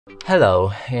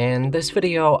Hello, in this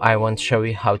video I want to show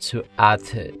you how to add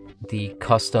the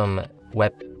custom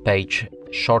web page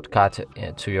shortcut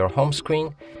to your home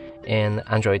screen in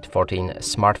Android 14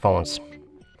 smartphones.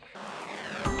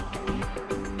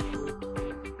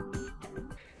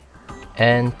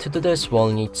 And to do this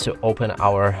we'll need to open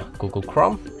our Google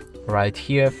Chrome. Right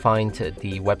here find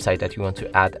the website that you want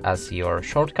to add as your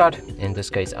shortcut. In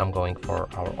this case I'm going for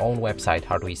our own website,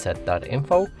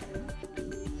 HardReset.Info.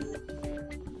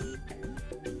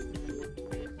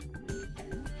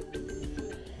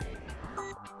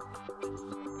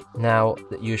 Now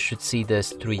you should see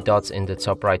these three dots in the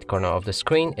top right corner of the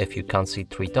screen. If you can't see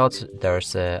three dots,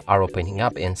 there's an arrow pointing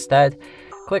up instead.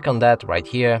 Click on that right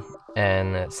here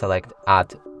and select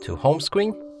Add to Home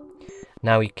Screen.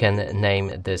 Now you can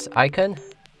name this icon.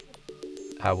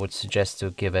 I would suggest to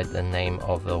give it the name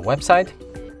of the website.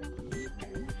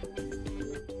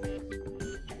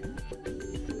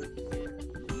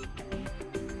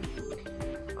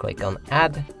 Click on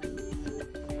Add.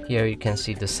 Here you can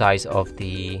see the size of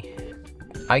the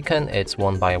icon. It's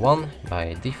 1 by 1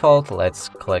 by default. Let's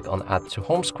click on Add to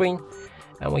Home Screen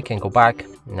and we can go back.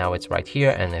 Now it's right here,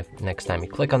 and if next time you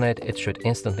click on it, it should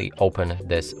instantly open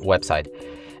this website.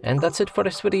 And that's it for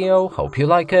this video. Hope you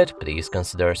like it. Please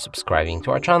consider subscribing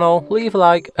to our channel, leave a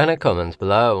like and a comment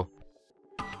below.